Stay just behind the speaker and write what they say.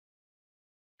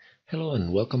Hello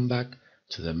and welcome back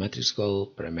to the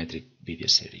MatrixGold parametric video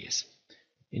series.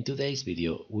 In today's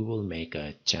video we will make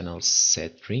a channel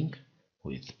set ring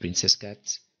with princess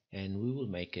cats, and we will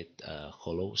make it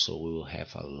hollow, so we will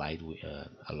have a light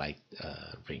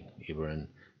ring. Even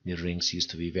the rings used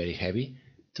to be very heavy.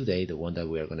 Today the one that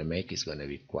we are going to make is going to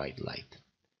be quite light.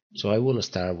 So I will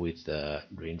start with the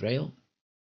ring rail,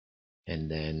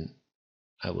 and then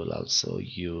I will also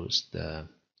use the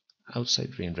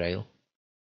outside ring rail.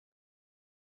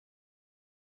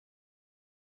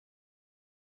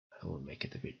 I will make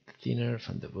it a bit thinner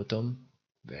from the bottom.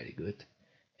 Very good.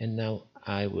 And now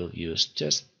I will use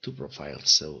just two profiles.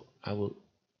 So I will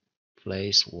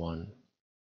place one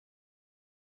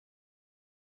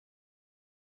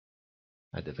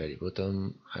at the very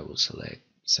bottom. I will select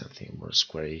something more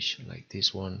squarish like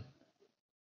this one.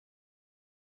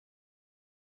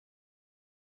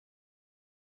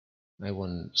 I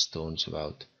want stones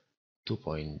about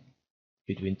between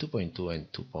 2.2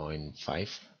 and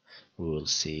 2.5. We will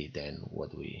see then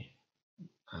what we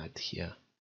add here.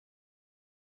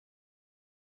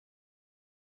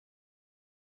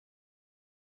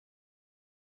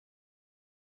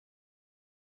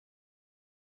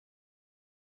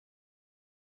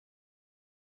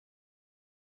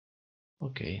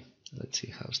 Okay, let's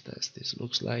see how this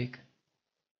looks like.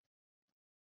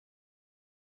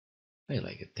 I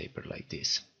like a taper like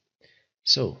this.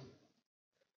 So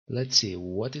let's see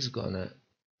what is gonna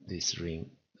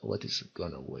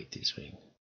weight this ring.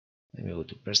 Let me go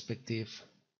to perspective.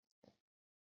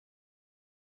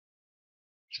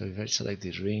 So if I select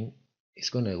this ring, it's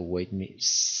gonna weight me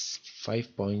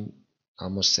 5 point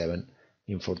almost 7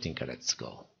 in 14 karats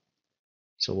gold.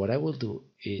 So what I will do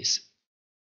is,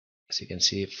 as you can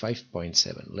see,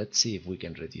 5.7. Let's see if we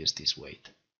can reduce this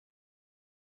weight.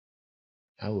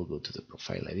 I will go to the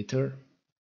profile editor.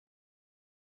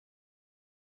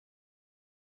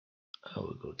 I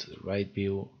will go to the right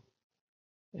view,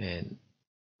 and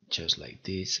just like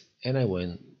this, and I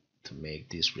want to make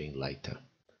this ring lighter.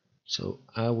 So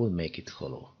I will make it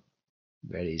hollow.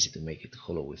 Very easy to make it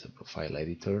hollow with a profile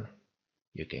editor.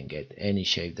 You can get any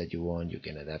shape that you want. You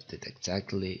can adapt it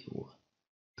exactly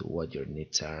to what your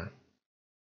needs are.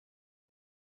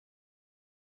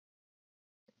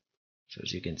 So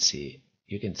as you can see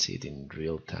it in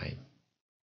real time.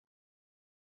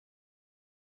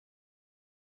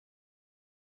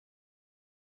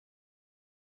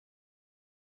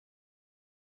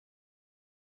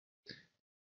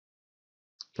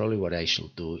 Probably what I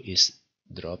should do is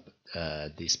drop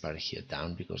this part here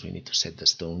down, because we need to set the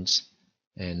stones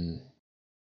and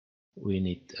we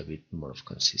need a bit more of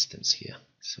consistency here.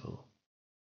 So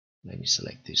let me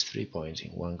select these 3 points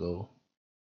in one go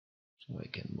so I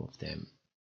can move them.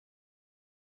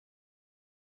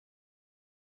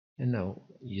 And now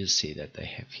you see that I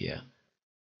have here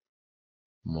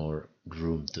more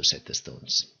room to set the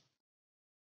stones.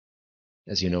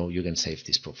 As you know, you can save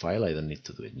this profile. I don't need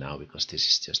to do it now because this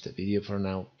is just a video for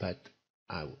now, but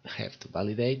I have to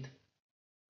validate,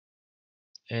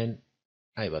 and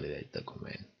I validate the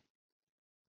command.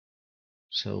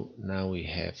 So now we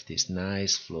have this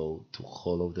nice flow to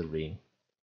hollow the ring,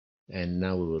 and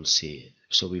now we will see.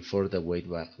 So before the weight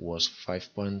was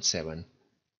 5.7.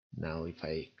 Now if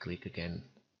I click again,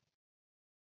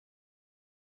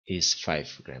 is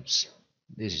 5 grams.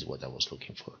 This is what I was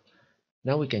looking for.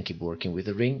 Now we can keep working with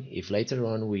the ring. If later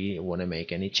on we want to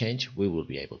make any change, we will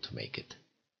be able to make it.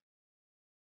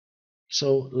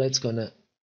 So let's gonna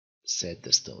set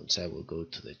the stones. I will go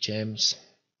to the gems.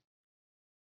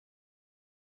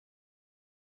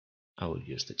 I will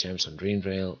use the gems on ring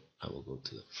rail. I will go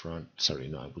to the front. Sorry,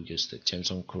 no, I will use the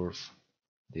gems on curve.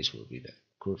 This will be the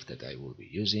curve that I will be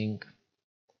using.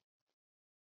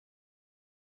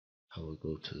 I will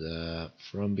go to the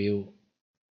front view.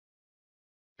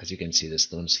 As you can see, the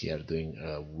stones here are doing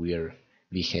a weird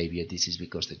behavior. This is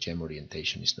because the gem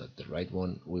orientation is not the right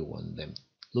one. We want them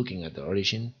looking at the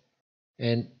origin.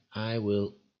 And I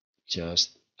will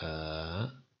just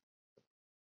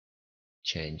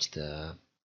change the,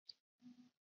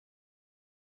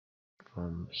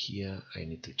 from here I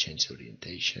need to change the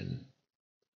orientation.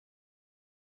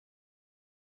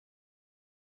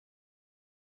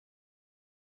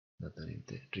 Not in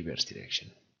the reverse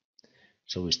direction.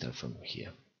 So we start from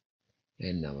here.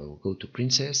 And now I will go to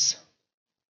princess,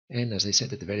 and as I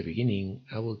said at the very beginning,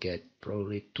 I will get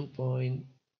probably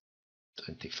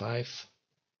 2.25.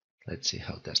 Let's see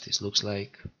how does this looks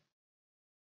like.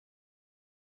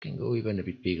 Can go even a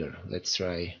bit bigger. Let's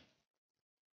try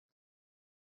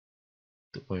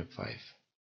 2.5.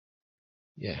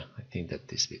 Yeah, I think that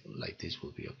this like this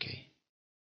will be okay.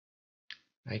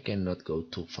 I cannot go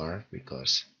too far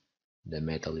because the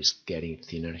metal is getting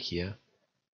thinner here.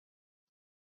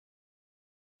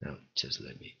 Now just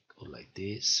let me go like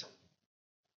this.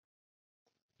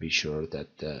 Be sure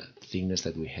that the thickness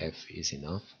that we have is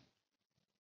enough.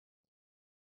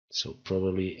 So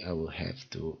probably I will have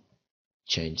to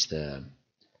change the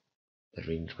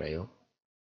ring rail.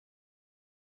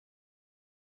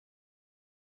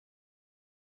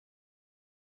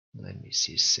 Let me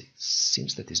see,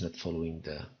 seems that it's not following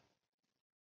the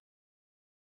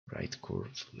right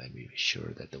curve. Let me be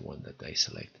sure that the one that I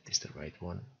selected is the right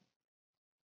one.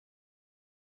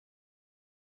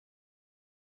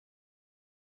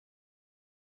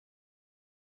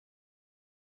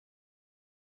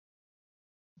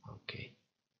 Okay.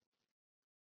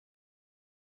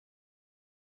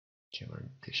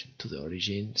 Orientation to the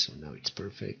origin, so now it's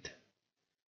perfect.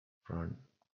 Run.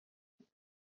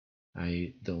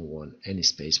 I don't want any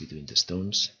space between the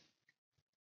stones.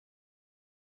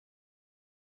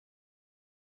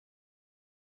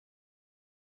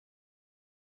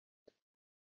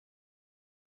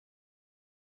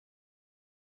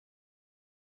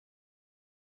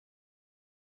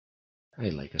 I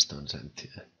like stones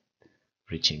until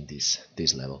reaching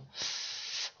this level.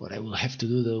 What I will have to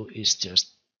do though is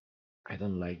just, I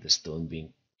don't like the stone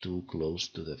being too close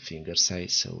to the finger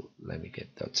size, so let me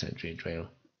get that centering rail,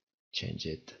 change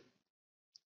it,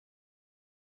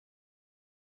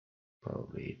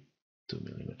 probably 2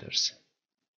 millimeters.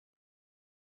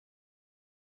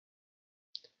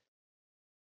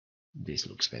 This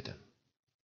looks better.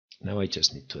 Now I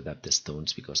just need to adapt the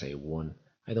stones because I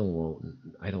don't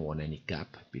want any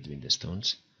gap between the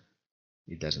stones.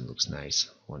 It doesn't look nice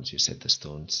once you set the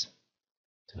stones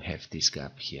to have this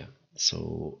gap here.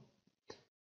 So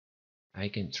I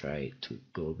can try to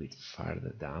go a bit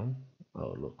farther down.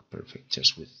 Oh look, perfect,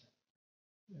 just with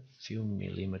a few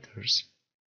millimeters.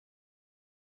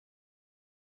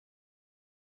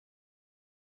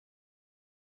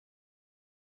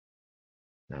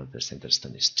 Now the center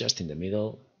stone is just in the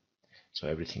middle, so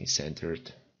everything is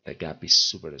centered. The gap is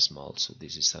super small, so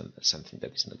this is something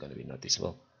that is not going to be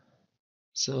noticeable.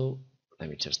 So let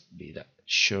me just be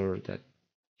sure that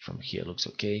from here looks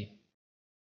okay.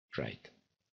 Right.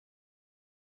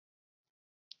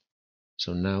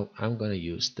 So now I'm going to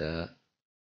use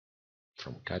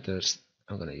from cutters,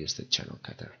 I'm going to use the channel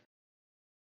cutter.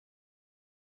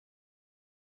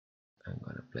 I'm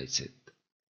going to place it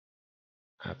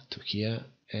up to here,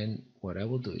 and what I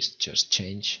will do is just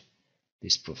change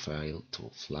this profile to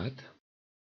flat.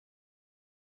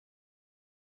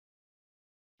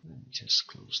 Let me just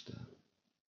close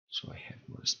so I have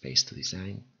more space to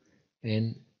design,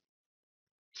 and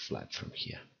flat from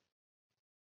here.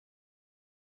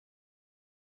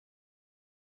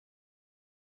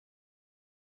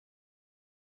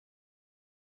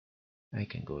 I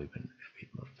can go even a bit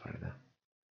more further.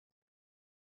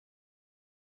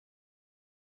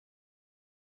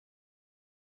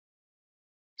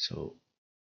 So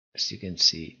as you can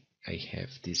see, I have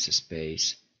this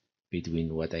space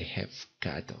between what I have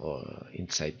cut or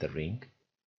inside the ring.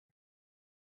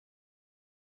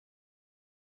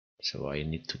 So I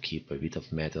need to keep a bit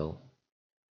of metal.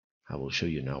 I will show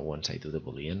you now once I do the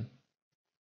boolean.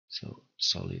 So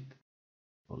solid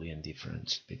boolean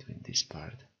difference between this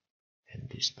part and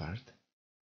this part.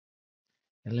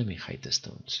 And let me hide the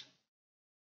stones.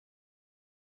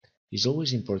 It's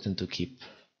always important to keep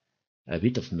a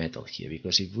bit of metal here,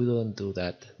 because if we don't do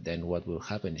that, then what will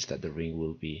happen is that the ring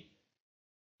will be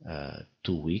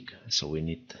too weak. So we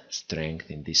need strength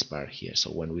in this part here.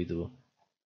 So when we do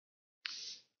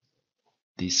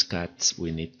these cuts,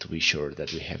 we need to be sure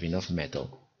that we have enough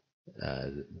metal.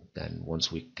 Then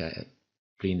once we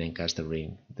clean and cast the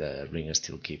ring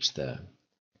still keeps the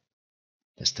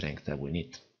strength that we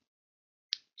need.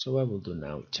 So I will do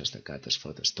now just the cutters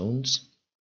for the stones.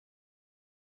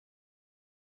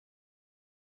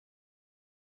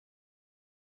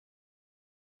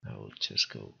 I will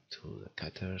just go to the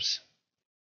cutters,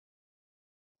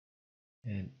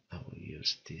 and I will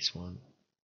use this one.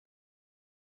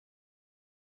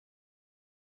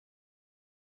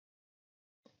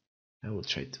 I will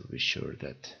try to be sure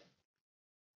that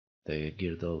the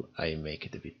girdle, I make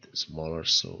it a bit smaller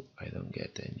so I don't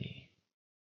get any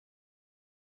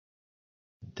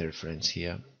interference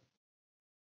here.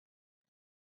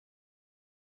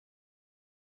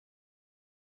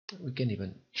 We can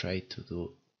even try to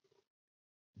do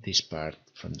this part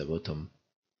from the bottom,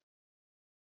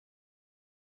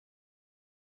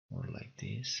 more like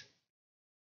this,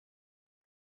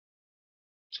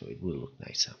 so it will look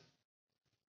nicer.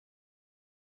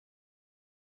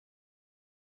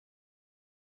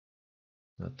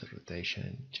 Not the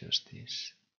rotation, just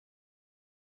this.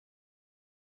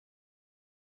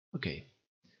 Okay,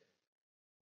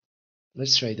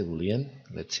 let's try the boolean.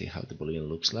 Let's see how the boolean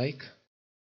looks like.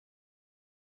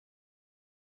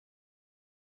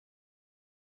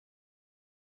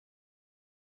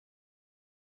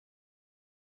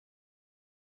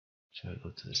 So I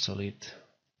go to the solid,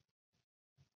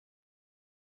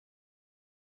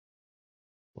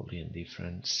 boolean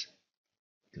difference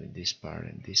between this part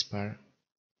and this part.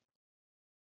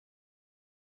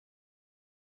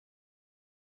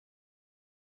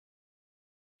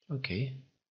 Okay.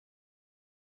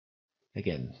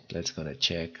 Again, let's gonna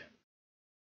check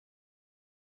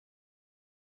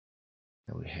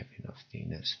that we have enough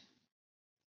thickness.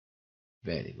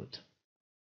 Very good.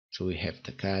 So we have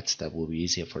the cuts. That will be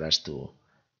easier for us to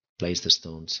place the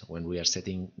stones. When we are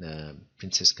setting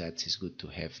princess cuts, it's good to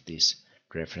have this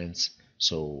reference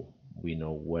so we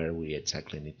know where we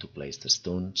exactly need to place the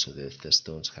stone, so that if the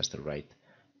stones has the right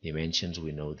dimensions,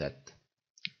 we know that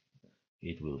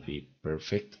it will be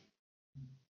perfect.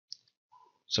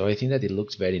 So I think that it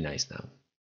looks very nice now.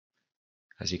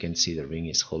 As you can see, the ring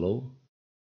is hollow.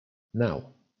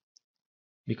 Now,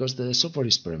 because the software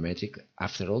is parametric,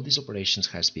 after all these operations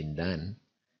has been done,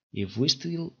 if we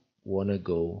still want to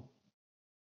go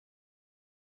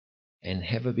and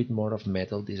have a bit more of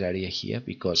metal this area here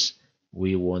because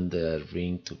we want the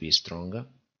ring to be stronger,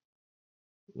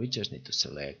 we just need to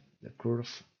select the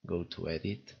curve, go to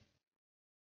edit,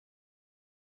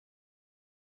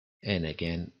 and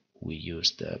again we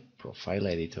use the profile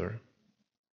editor,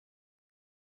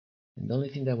 and the only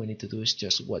thing that we need to do is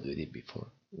just what we did before.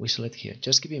 We select here.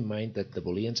 Just keep in mind that the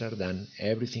booleans are done,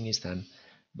 everything is done,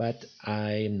 but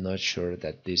I'm not sure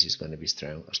that this is going to be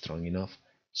strong enough,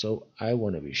 so I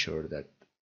want to be sure that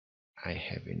I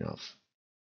have enough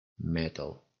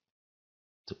metal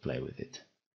to play with it.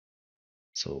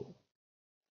 So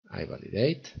I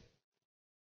validate,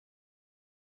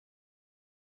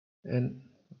 and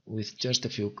with just a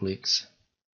few clicks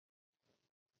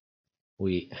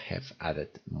we have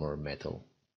added more metal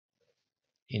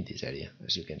in this area.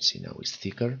 As you can see now, it's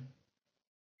thicker,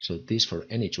 so this for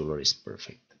any jewelry is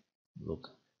perfect. Look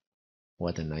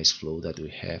what a nice flow that we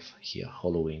have here,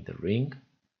 hollowing the ring.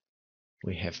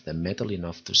 We have the metal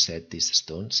enough to set these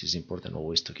stones. It's important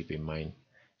always to keep in mind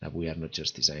that we are not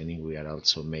just designing, we are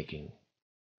also making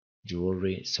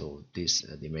jewelry, so these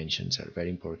dimensions are very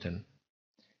important.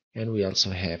 And we also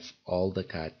have all the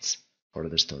cuts for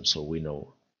the stones, so we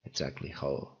know exactly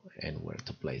how and where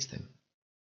to place them.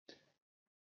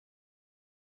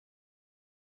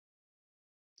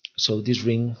 So this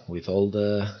ring with all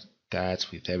the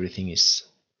cuts, with everything, is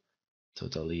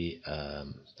totally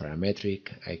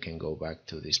parametric. I can go back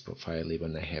to this profile,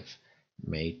 even I have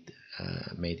made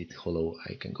it hollow.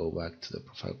 I can go back to the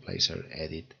profile placer,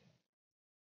 edit,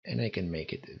 and I can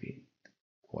make it a bit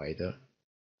wider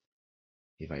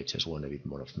if I just want a bit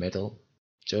more of metal.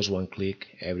 Just one click,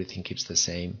 everything keeps the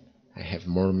same. I have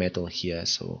more metal here,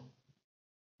 so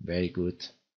very good.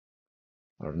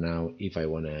 Or now if I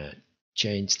want to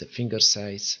change the finger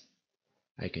size,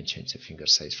 I can change the finger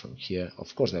size from here.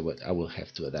 Of course I will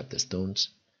have to adapt the stones,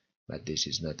 but this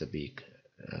is not a big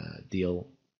deal.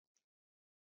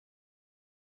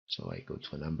 So I go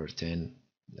to a number 10.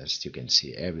 As you can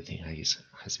see, everything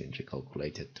has been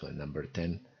recalculated to a number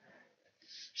 10.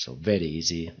 So very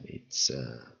easy. It's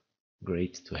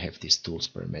great to have these tools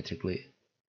parametrically.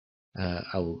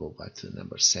 I will go back to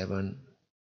number 7.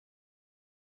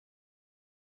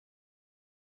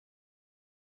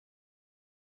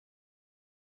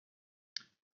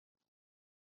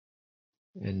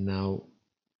 And now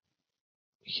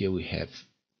here we have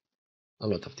a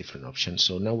lot of different options.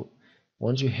 So now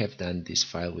once you have done this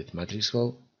file with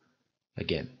MatrixGold,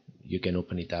 again you can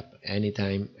open it up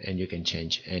anytime and you can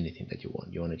change anything that you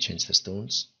want. You want to change the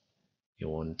stones, you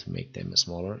want to make them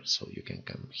smaller, so you can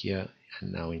come here,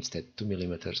 and now instead 2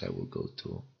 millimeters I will go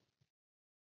to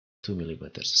 2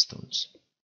 millimeters stones.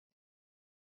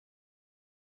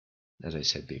 As I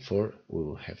said before, we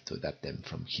will have to adapt them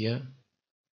from here.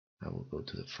 I will go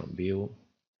to the from view,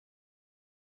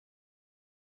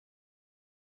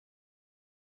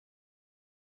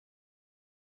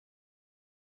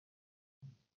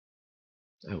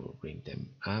 I will bring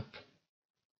them up,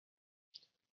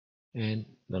 and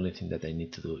the only thing that I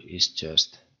need to do is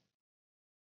just,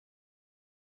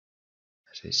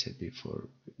 as I said before,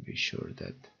 be sure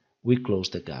that we close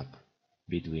the gap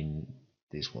between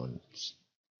these ones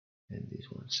and these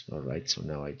ones. Alright, so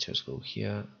now I just go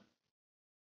here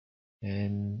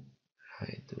and I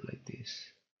do like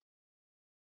this.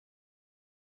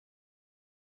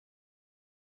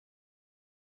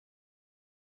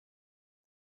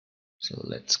 So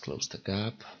let's close the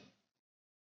gap.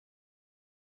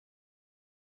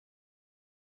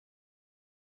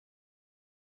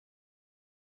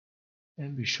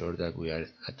 and be sure that we are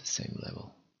at the same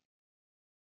level.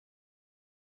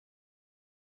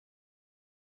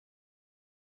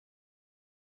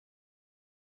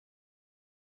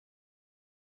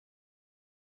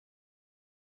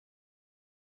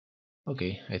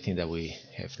 Okay, I think that we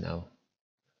have now.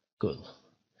 Good,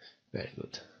 very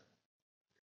good.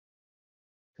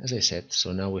 As I said,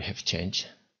 so now we have changed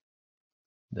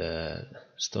the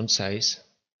stone size.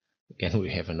 Again,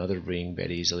 we have another ring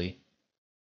very easily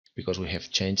because we have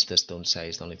changed the stone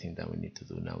size. The only thing that we need to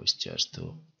do now is just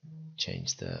to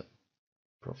change the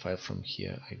profile from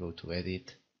here. I go to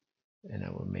edit and I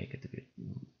will make it a bit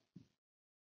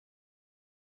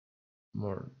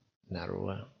more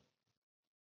narrower.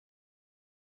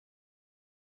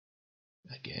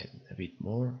 Again, a bit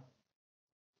more.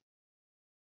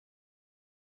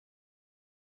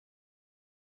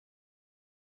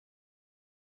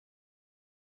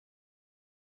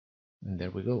 And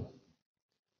there we go.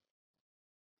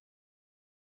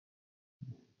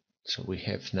 So we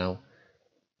have now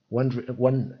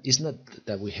one. It's not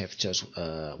that we have just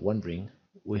one ring.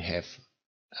 We have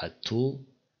a tool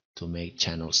to make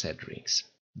channel set rings.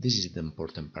 This is the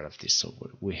important part of this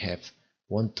software. We have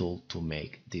one tool to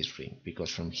make this ring, because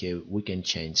from here we can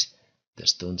change the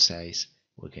stone size,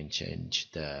 we can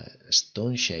change the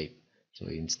stone shape. So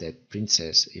instead,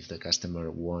 princess, if the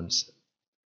customer wants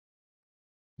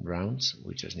rounds,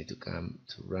 we just need to come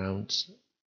to rounds,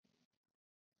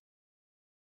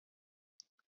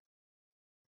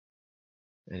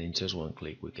 and in just one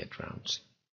click we get rounds.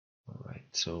 Alright,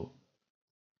 so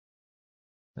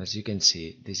as you can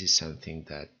see, this is something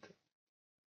that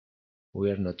we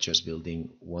are not just building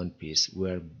one piece, we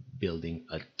are building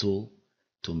a tool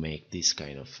to make this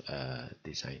kind of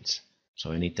designs.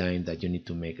 So anytime that you need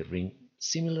to make a ring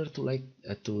similar to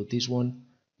to this one,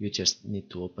 you just need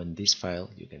to open this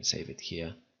file. You can save it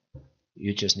here.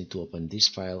 You just need to open this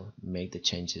file, make the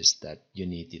changes that you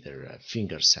need, either a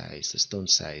finger size, a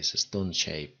stone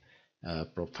shape,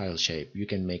 profile shape. You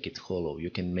can make it hollow, you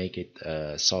can make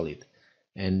it solid,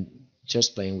 and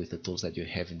just playing with the tools that you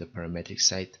have in the parametric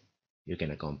site, you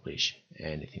can accomplish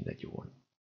anything that you want.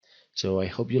 So I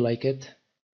hope you like it.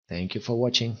 Thank you for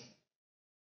watching.